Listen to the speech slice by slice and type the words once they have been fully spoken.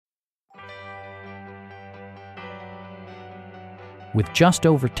With just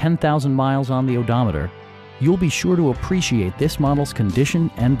over 10,000 miles on the odometer, you'll be sure to appreciate this model's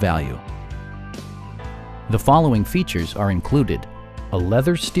condition and value. The following features are included: a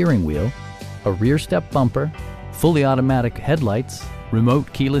leather steering wheel, a rear step bumper, fully automatic headlights,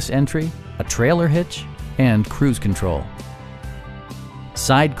 remote keyless entry, a trailer hitch, and cruise control.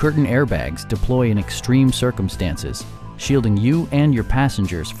 Side curtain airbags deploy in extreme circumstances, shielding you and your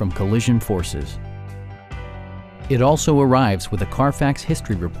passengers from collision forces. It also arrives with a Carfax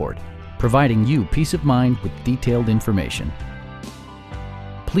history report, providing you peace of mind with detailed information.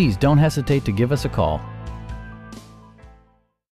 Please don't hesitate to give us a call.